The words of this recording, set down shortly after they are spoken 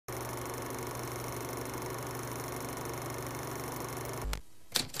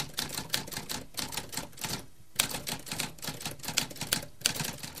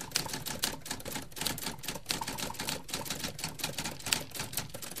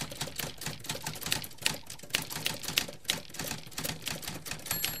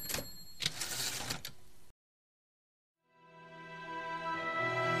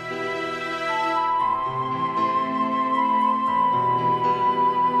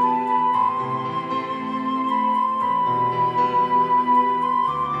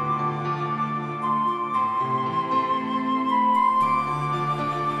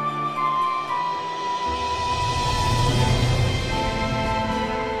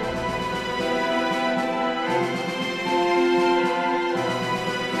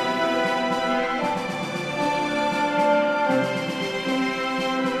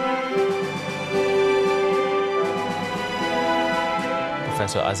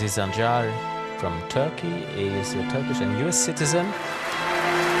So Aziz Sancar from Turkey is a Turkish and US citizen.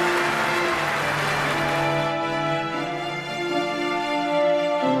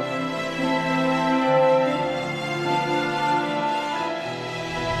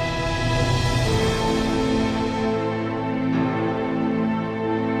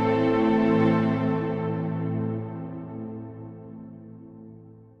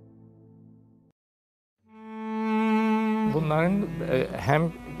 Bunların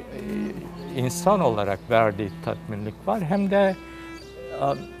hem insan olarak verdiği tatminlik var hem de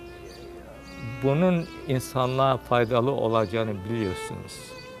bunun insanlığa faydalı olacağını biliyorsunuz.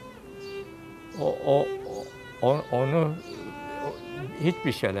 Onu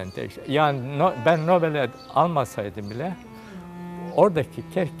hiçbir şeyle yani ben Nobel'e almasaydım bile oradaki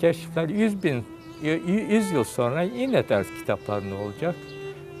keşifler 100 yıl sonra yine ders kitaplarında olacak.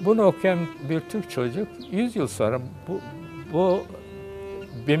 Bunu okuyan bir Türk çocuk 100 yıl sonra bu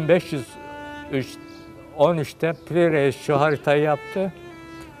 1513'te Pires şu haritayı yaptı.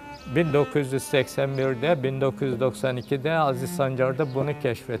 1981'de, 1992'de Aziz Sancar da bunu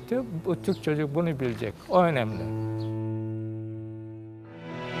keşfetti. Bu Türk çocuk bunu bilecek. O önemli.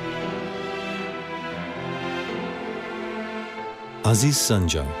 Aziz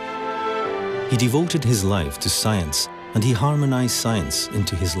Sancar. He devoted his life to science and he harmonized science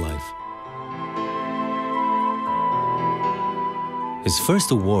into his life. His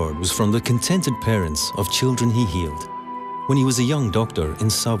first award was from the contented parents of children he healed when he was a young doctor in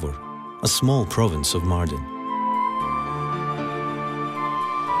Savur, a small province of Mardin.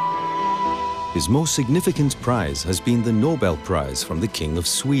 His most significant prize has been the Nobel Prize from the King of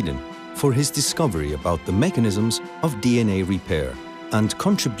Sweden for his discovery about the mechanisms of DNA repair and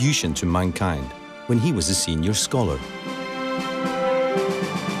contribution to mankind when he was a senior scholar.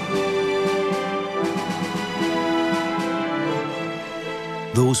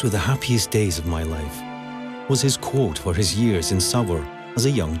 "Those were the happiest days of my life," was his quote for his years in Savur as a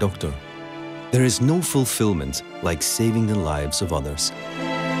young doctor. "There is no fulfillment like saving the lives of others."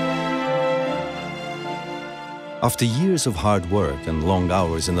 After years of hard work and long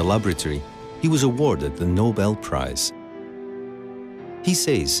hours in the laboratory, he was awarded the Nobel Prize. He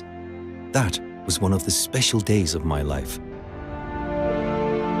says, "That was one of the special days of my life."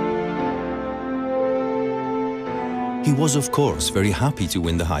 He was, of course, very happy to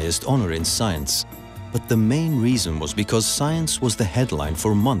win the highest honor in science, but the main reason was because science was the headline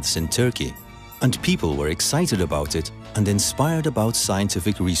for months in Turkey, and people were excited about it and inspired about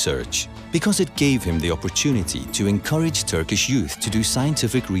scientific research, because it gave him the opportunity to encourage Turkish youth to do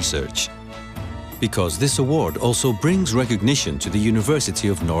scientific research. Because this award also brings recognition to the University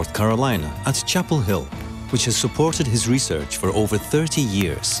of North Carolina at Chapel Hill, which has supported his research for over 30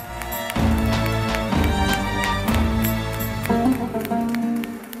 years.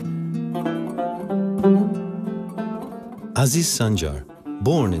 Aziz Sancar,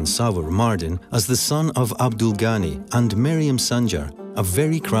 born in Savur, Mardin, as the son of Abdul Ghani and Meryem Sancar, a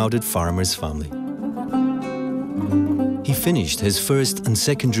very crowded farmer's family. He finished his first and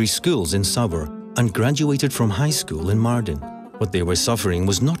secondary schools in Savur and graduated from high school in Mardin. What they were suffering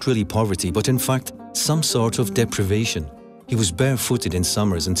was not really poverty, but in fact, some sort of deprivation. He was barefooted in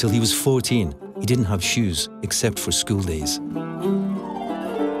summers until he was 14. He didn't have shoes except for school days.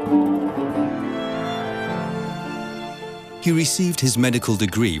 He received his medical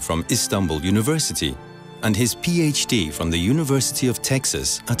degree from Istanbul University and his PhD from the University of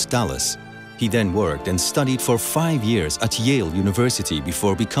Texas at Dallas. He then worked and studied for 5 years at Yale University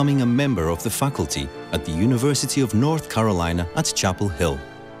before becoming a member of the faculty at the University of North Carolina at Chapel Hill,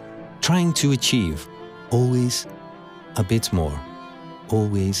 trying to achieve always a bit more,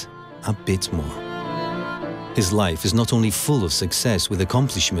 always a bit more. His life is not only full of success with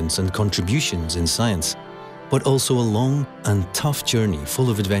accomplishments and contributions in science, but also a long and tough journey full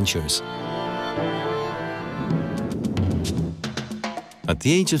of adventures. At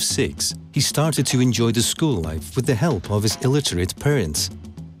the age of 6, he started to enjoy the school life with the help of his illiterate parents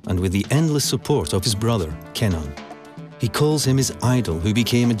and with the endless support of his brother, Kenan. He calls him his idol who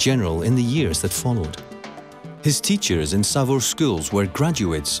became a general in the years that followed. His teachers in Savur schools were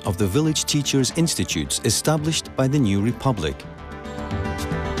graduates of the village teachers' institutes established by the new republic.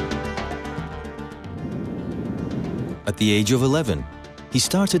 At the age of 11, he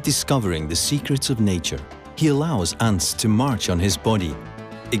started discovering the secrets of nature. He allows ants to march on his body,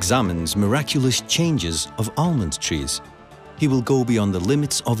 examines miraculous changes of almond trees. He will go beyond the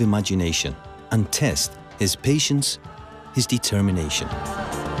limits of imagination and test his patience, his determination.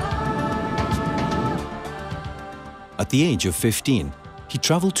 At the age of 15, he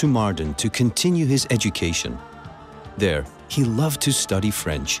traveled to Mardin to continue his education. There, He loved to study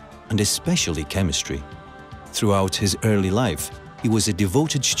French, and especially chemistry. Throughout his early life, he was a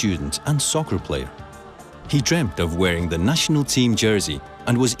devoted student and soccer player. He dreamt of wearing the national team jersey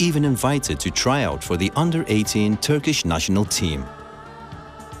and was even invited to try out for the under-18 Turkish national team.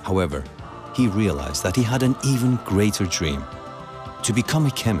 However, he realized that he had an even greater dream: to become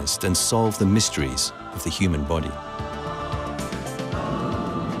a chemist and solve the mysteries of the human body.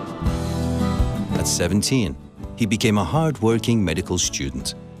 At 17, he became a hard-working medical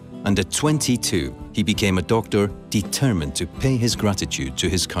student, and at 22, he became a doctor determined to pay his gratitude to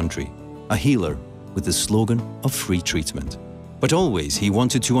his country, a healer with the slogan of free treatment. But always he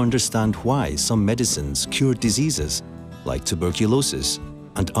wanted to understand why some medicines cured diseases like tuberculosis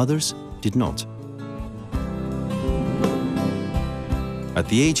and others did not. At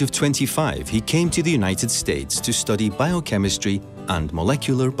the age of 25, he came to the United States to study biochemistry and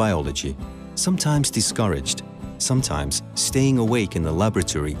molecular biology, sometimes discouraged, sometimes staying awake in the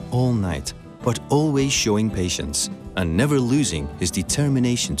laboratory all night, but always showing patience and never losing his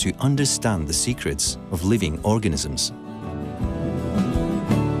determination to understand the secrets of living organisms.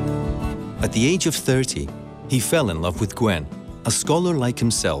 At the age of 30, he fell in love with Gwen, a scholar like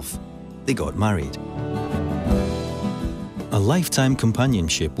himself. They got married. A lifetime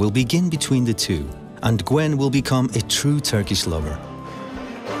companionship will begin between the two, and Gwen will become a true Turkish lover.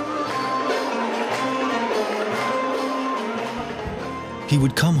 He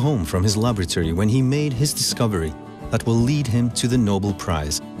would come home from his laboratory when he made his discovery that will lead him to the Nobel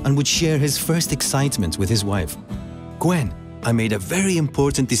Prize, and would share his first excitement with his wife. "Gwen, I made a very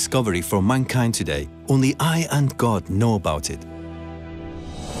important discovery for mankind today. Only I and God know about it."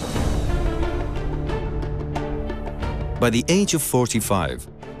 By the age of 45,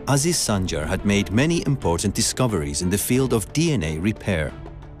 Aziz Sancar had made many important discoveries in the field of DNA repair.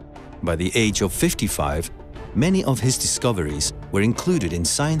 By the age of 55, many of his discoveries were included in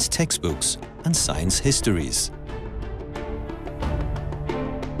science textbooks and science histories.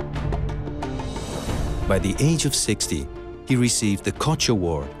 By the age of 60, he received the Koç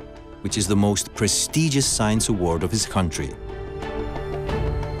Award, which is the most prestigious science award of his country.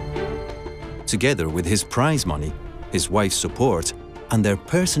 Together with his prize money, his wife's support, and their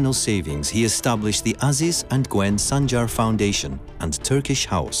personal savings, he established the Aziz and Gwen Sancar Foundation and Turkish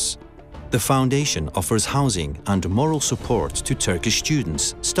House. The foundation offers housing and moral support to Turkish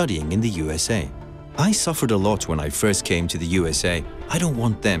students studying in the USA. "I suffered a lot when I first came to the USA. I don't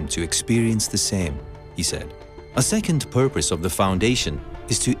want them to experience the same," he said. A second purpose of the foundation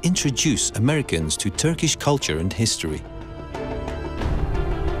is to introduce Americans to Turkish culture and history.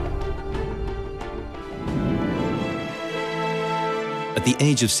 At the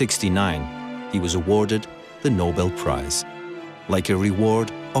age of 69, he was awarded the Nobel Prize, like a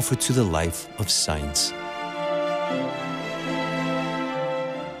reward offered to the life of science.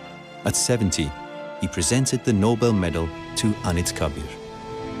 At 70, he presented the Nobel Medal to Anıtkabir,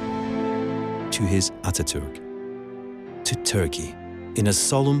 to his Atatürk, to Turkey, in a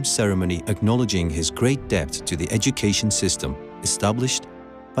solemn ceremony acknowledging his great debt to the education system established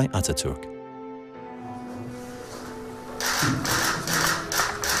by Atatürk.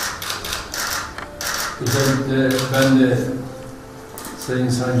 Özellikle ben de Sayın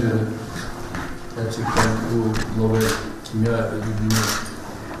Sancar'ı gerçekten bu Nobel Kimya Ödülünü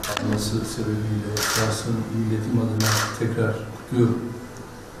alması sebebiyle şahsım, milletim adına tekrar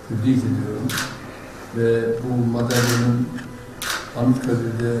tebrik ediyorum. Ve bu madalyanın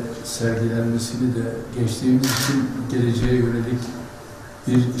Anıtkabir'de sergilenmesini de gençliğimiz için geleceğe yönelik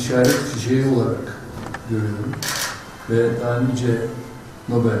bir işaret fişeği olarak görüyorum. Ve daha nice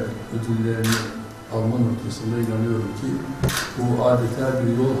Nobel ödüllerini alma noktasında inanıyorum ki bu adeta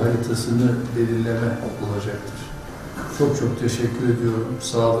bir yol haritasını belirleme olacaktır. Çok çok teşekkür ediyorum.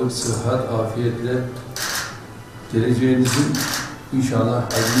 Sağlık, sıhhat, afiyetle geleceğinizin inşallah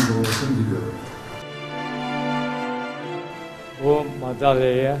aydın olmasını diliyorum. Bu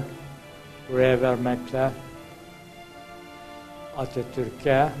madalyayı buraya vermekle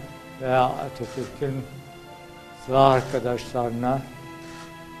Atatürk'e ve Atatürk'ün silah arkadaşlarına,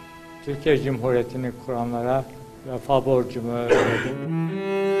 Türkiye Cumhuriyeti'ni kuranlara vefa borcumu ödedim.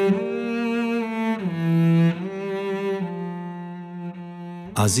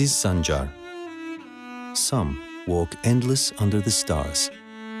 Aziz Sancar. Some walk endless under the stars.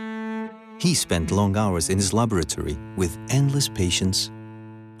 He spent long hours in his laboratory with endless patience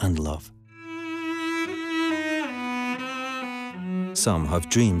and love. Some have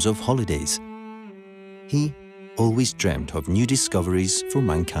dreams of holidays. He always dreamt of new discoveries for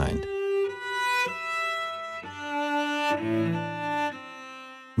mankind.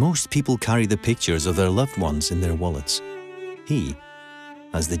 Most people carry the pictures of their loved ones in their wallets. he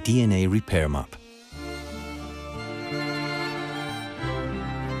has the DNA repair map.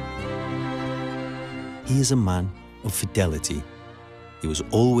 He is a man of fidelity. He was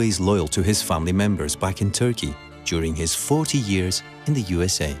always loyal to his family members back in Turkey during his 40 years in the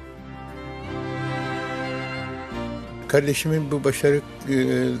USA. Kardeşimin bu başarı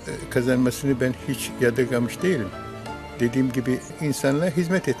kazanmasını ben hiç yadırgamış değilim. Dediğim gibi insanlığa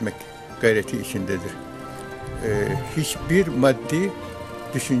hizmet etmek gayreti içindedir. Hiçbir maddi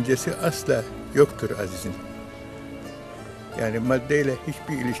düşüncesi asla yoktur Aziz'in. Yani maddeyle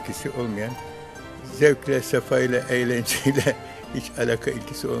hiçbir ilişkisi olmayan, zevkle, sefayla, eğlenceyle hiç alaka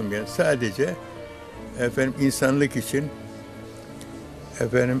ilgisi olmayan, sadece insanlık için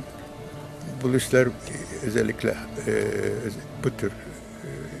buluşlar, özellikle bu tür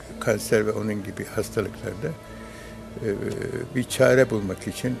kanser ve onun gibi hastalıklarda bir çare bulmak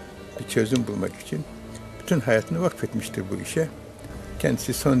için, bir çözüm bulmak için bütün hayatını vakfetmiştir bu işe.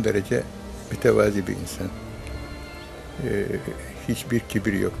 Kendisi son derece mütevazi bir insan. Hiçbir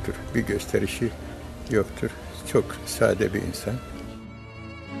kibir yoktur, bir gösterişi yoktur. Çok sade bir insan.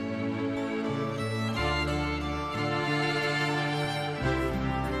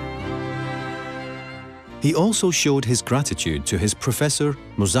 He also showed his gratitude to his professor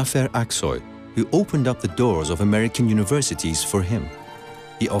Muzaffer Aksoy, who opened up the doors of American universities for him.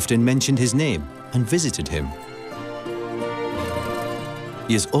 He often mentioned his name and visited him.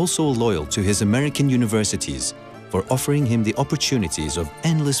 He is also loyal to his American universities for offering him the opportunities of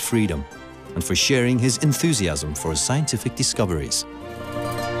endless freedom and for sharing his enthusiasm for scientific discoveries.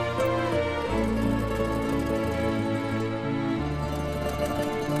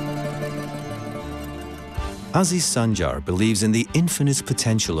 Aziz Sancar believes in the infinite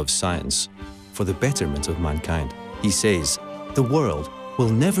potential of science for the betterment of mankind. He says, the world will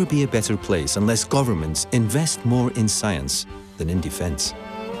never be a better place unless governments invest more in science than in defense.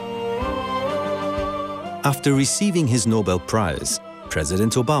 After receiving his Nobel Prize,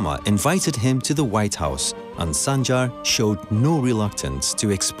 President Obama invited him to the White House, and Sancar showed no reluctance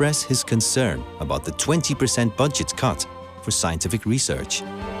to express his concern about the 20% budget cut for scientific research.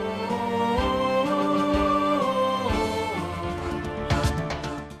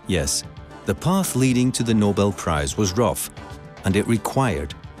 Yes, the path leading to the Nobel Prize was rough, and it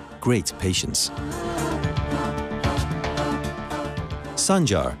required great patience.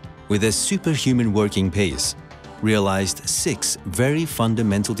 Sancar, with a superhuman working pace, realized 6 very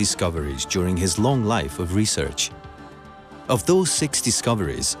fundamental discoveries during his long life of research. Of those 6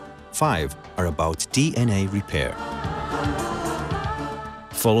 discoveries, 5 are about DNA repair.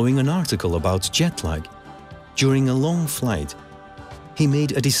 Following an article about jet lag, during a long flight, he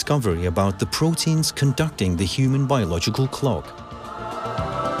made a discovery about the proteins conducting the human biological clock.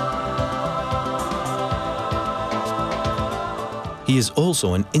 He is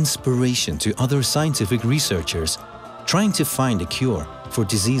also an inspiration to other scientific researchers trying to find a cure for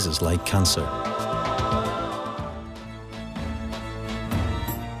diseases like cancer.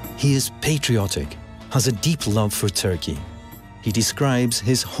 He is patriotic, has a deep love for Turkey. He describes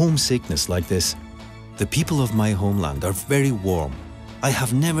his homesickness like this: "The people of my homeland are very warm. I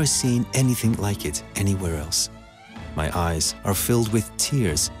have never seen anything like it anywhere else. My eyes are filled with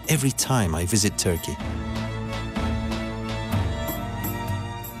tears every time I visit Turkey."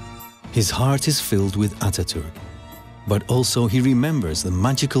 His heart is filled with Atatürk, but also he remembers the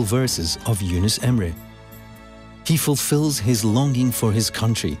magical verses of Yunus Emre. He fulfills his longing for his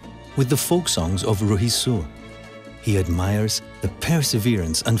country with the folk songs of Ruhi Su. He admires the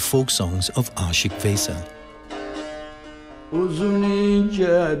perseverance and folk songs of Aşık Veysel. Uzun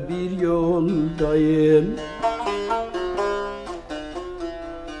ince bir yoldayım,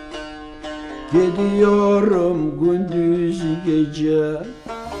 gidiyorum gündüz gece.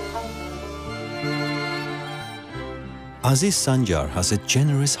 Aziz Sancar has a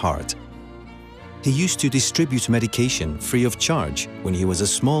generous heart. He used to distribute medication free of charge when he was a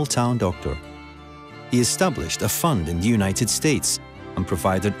small-town doctor. He established a fund in the United States and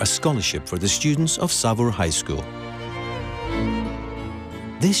provided a scholarship for the students of Savur High School.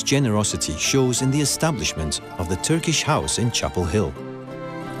 This generosity shows in the establishment of the Turkish House in Chapel Hill.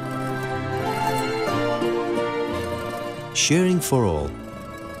 Sharing for all,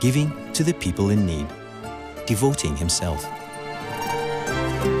 giving to the people in need, devoting himself.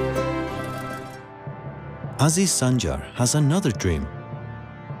 Aziz Sancar has another dream.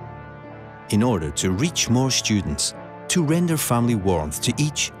 In order to reach more students, to render family warmth to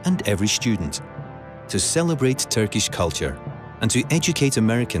each and every student, to celebrate Turkish culture, and to educate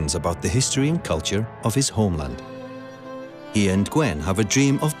Americans about the history and culture of his homeland. He and Gwen have a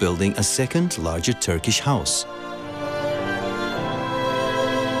dream of building a second, larger Turkish house.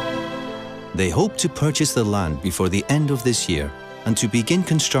 They hope to purchase the land before the end of this year and to begin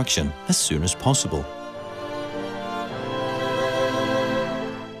construction as soon as possible.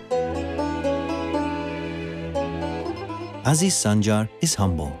 Aziz Sancar is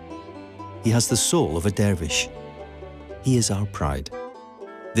humble. He has the soul of a dervish. He is our pride.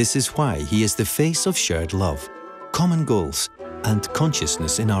 This is why he is the face of shared love, common goals, and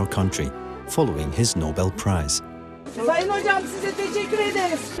consciousness in our country, following his Nobel Prize. Sayın hocam size teşekkür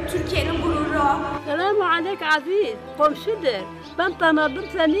ederiz. Türkiye'nin gururu. Selamun aleyküm Aziz, komşudur. Ben tanıdım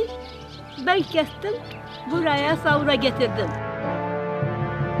seni, ben kestim, buraya sahura getirdim.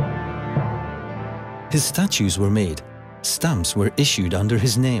 His statues were made. Stamps were issued under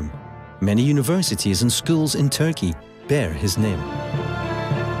his name. Many universities and schools in Turkey bear his name.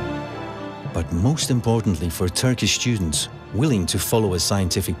 But most importantly for Turkish students willing to follow a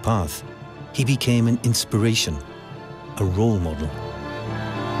scientific path, he became an inspiration, a role model.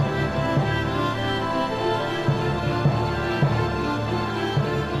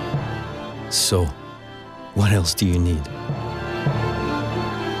 So, what else do you need?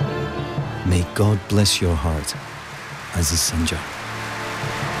 May God bless your heart, Aziz Sancar.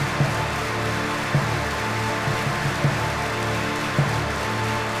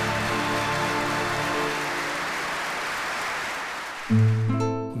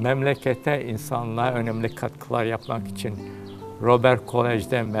 Memlekete, insanlığa önemli katkılar yapmak için Robert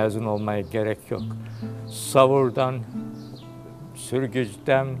Kolej'den mezun olmaya gerek yok. Savur'dan,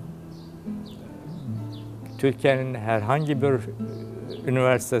 Sürgüc'ten, Türkiye'nin herhangi bir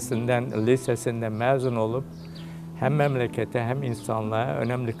üniversitesinden, lisesinden mezun olup hem memlekete hem insanlığa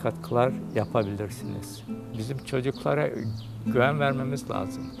önemli katkılar yapabilirsiniz. Bizim çocuklara güven vermemiz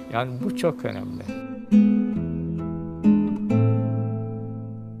lazım. Yani bu çok önemli.